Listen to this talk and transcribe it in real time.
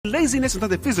Laziness is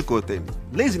not a physical thing.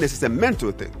 Laziness is a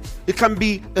mental thing. It can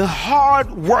be a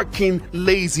hard-working,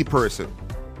 lazy person.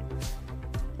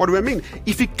 What do I mean?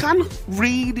 If you can't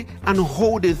read and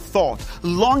hold a thought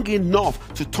long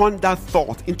enough to turn that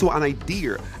thought into an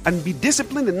idea and be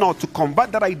disciplined enough to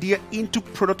convert that idea into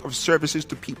product or services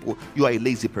to people, you are a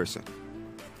lazy person.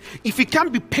 If you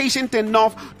can't be patient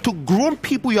enough to groom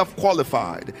people you have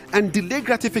qualified and delay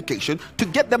gratification to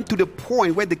get them to the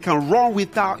point where they can run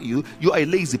without you, you are a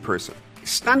lazy person.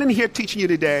 Standing here teaching you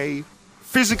today,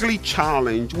 physically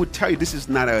challenged, would tell you this is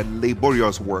not a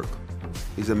laborious work.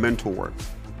 It's a mental work.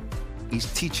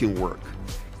 It's teaching work.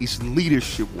 It's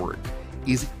leadership work.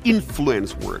 It's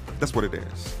influence work. That's what it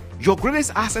is. Your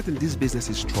greatest asset in this business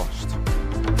is trust.